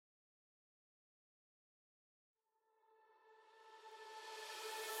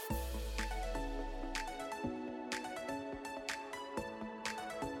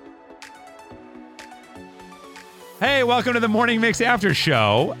Hey, welcome to the Morning Mix After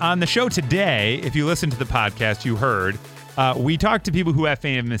Show. On the show today, if you listened to the podcast, you heard, we talked to people who have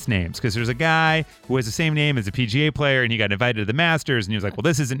famous names because there's a guy who has the same name as a PGA player and he got invited to the Masters and he was like, well,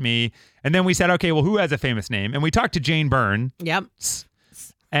 this isn't me. And then we said, okay, well, who has a famous name? And we talked to Jane Byrne. Yep.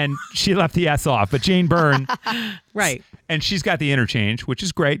 And she left the S off, but Jane Byrne. Right. And she's got the interchange, which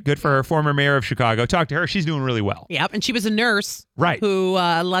is great. Good for her. Former mayor of Chicago. Talk to her. She's doing really well. Yep. And she was a nurse. Right. Who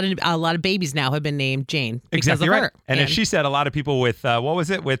a lot of babies now have been named Jane because Exactly of right. her. And as she said, a lot of people with, what was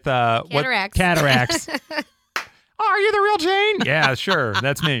it? With cataracts. Cataracts. Oh, are you the real Jane? Yeah, sure.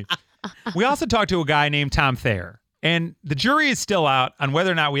 That's me. We also talked to a guy named Tom Thayer. And the jury is still out on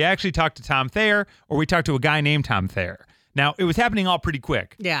whether or not we actually talked to Tom Thayer or we talked to a guy named Tom Thayer. Now, it was happening all pretty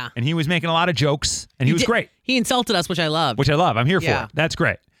quick. Yeah. And he was making a lot of jokes, and he was great. He insulted us, which I love. Which I love. I'm here for Yeah. it. That's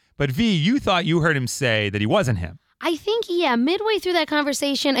great. But V, you thought you heard him say that he wasn't him. I think, midway through that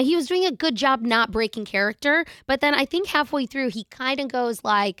conversation, he was doing a good job not breaking character. But then I think halfway through, he kind of goes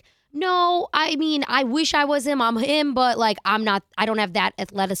like, no, I mean, I wish I was him. I'm him, but like, I'm not, I don't have that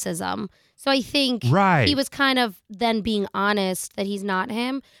athleticism. So I think he was kind of then being honest that he's not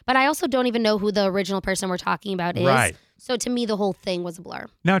him. But I also don't even know who the original person we're talking about is. Right. So to me, the whole thing was a blur.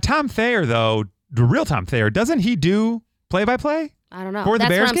 Now, Tom Thayer, though, the real Tom Thayer, doesn't he do play-by-play? I don't know. For the That's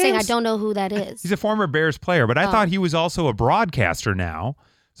Bears what I'm saying. I games? don't know who that is. He's a former Bears player, but I thought he was also a broadcaster now.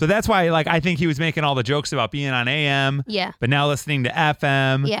 So that's why, I think he was making all the jokes about being on AM. Yeah. But now listening to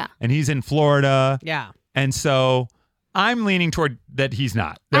FM. Yeah. And he's in Florida. Yeah. And so I'm leaning toward that he's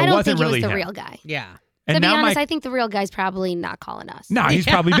not. That I don't wasn't think really he was the him. real guy. Yeah. And To be now honest, I think the real guy's probably not calling us. No, he's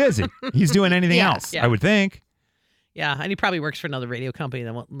probably busy. He's doing anything Yeah. else, Yeah. I would think. Yeah. And he probably works for another radio company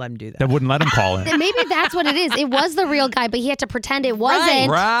that won't let him do that. That wouldn't let him call in. Then maybe that's what it is. It was the real guy, but he had to pretend it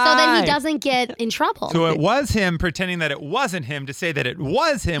wasn't Right. so that he doesn't get in trouble. So it was him pretending that it wasn't him to say that it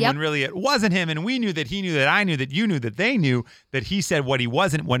was him Yep. when really it wasn't him. And we knew that he knew that I knew that you knew that they knew that he said what he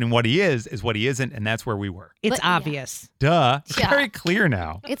wasn't when what he is what he isn't. And that's where we were. It's But, yeah. obvious. Duh. It's Yeah. very clear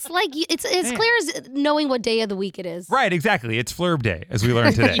now. It's like it's as clear as knowing what day of the week it is. Right, exactly. It's Flurb Day, as we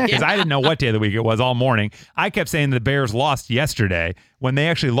learned today. Because I didn't know what day of the week it was all morning. I kept saying the Bears lost yesterday when they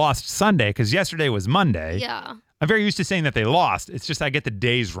actually lost Sunday because yesterday was Monday. Yeah. I'm very used to saying that they lost. It's just I get the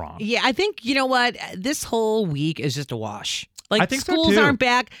days wrong. Yeah. I think, you know what? This whole week is just a wash. I think so, schools too. aren't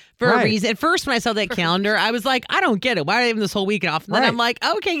back for Right. a reason. At first, when I saw that calendar, I was like, I don't get it. Why are they having this whole week off? And then Right. I'm like,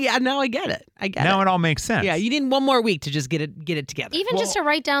 okay, yeah, now I get it. I get Now it. it all makes sense. Yeah, you need one more week to just get it together. Even just to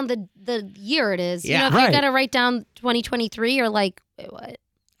write down the year it is. Yeah. If Right. you got to write down 2023 or like, wait, what?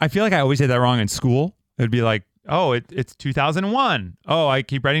 I feel like I always did that wrong in school. It'd be like, oh, it's 2001. Oh, I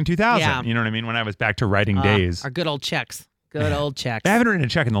keep writing 2000. Yeah. You know what I mean? When I was back to writing days. Our good old checks. Good old checks. I haven't written a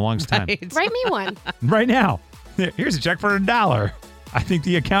check in the longest time. Right. Write me one. Right now. Here's a check for $1. I think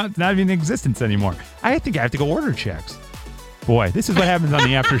the account's not even in existence anymore. I think I have to go order checks. Boy, this is what happens on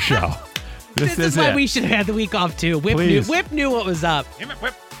the after show. This is why it. we should have had the week off too. Please. Whip knew what was up.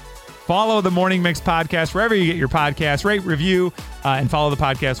 Follow the Morning Mix podcast wherever you get your podcasts. Rate, review, and follow the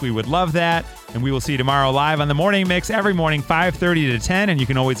podcast. We would love that. And we will see you tomorrow live on the Morning Mix every morning, 5:30 to 10. And you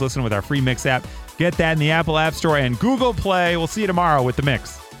can always listen with our free Mix app. Get that in the Apple App Store and Google Play. We'll see you tomorrow with the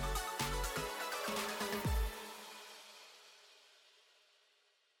Mix.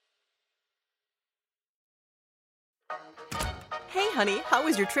 Hey, honey, how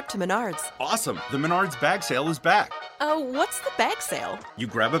was your trip to Menards? Awesome. The Menards bag sale is back. Oh, what's the bag sale? You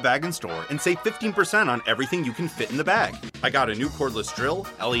grab a bag in store and save 15% on everything you can fit in the bag. I got a new cordless drill,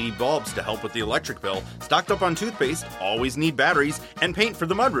 LED bulbs to help with the electric bill, stocked up on toothpaste, always need batteries, and paint for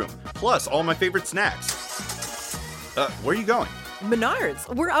the mudroom, plus all my favorite snacks. Where are you going?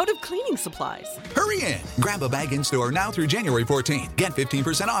 Menards, we're out of cleaning supplies. Hurry in! Grab a bag in store now through January 14th. Get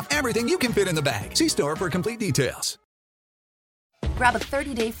 15% off everything you can fit in the bag. See store for complete details. Grab a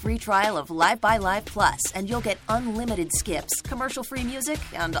 30-day free trial of Live by Live Plus, and you'll get unlimited skips, commercial-free music,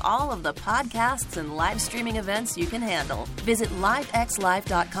 and all of the podcasts and live streaming events you can handle. Visit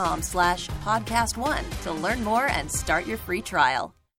livexlive.com/podcast1 to learn more and start your free trial.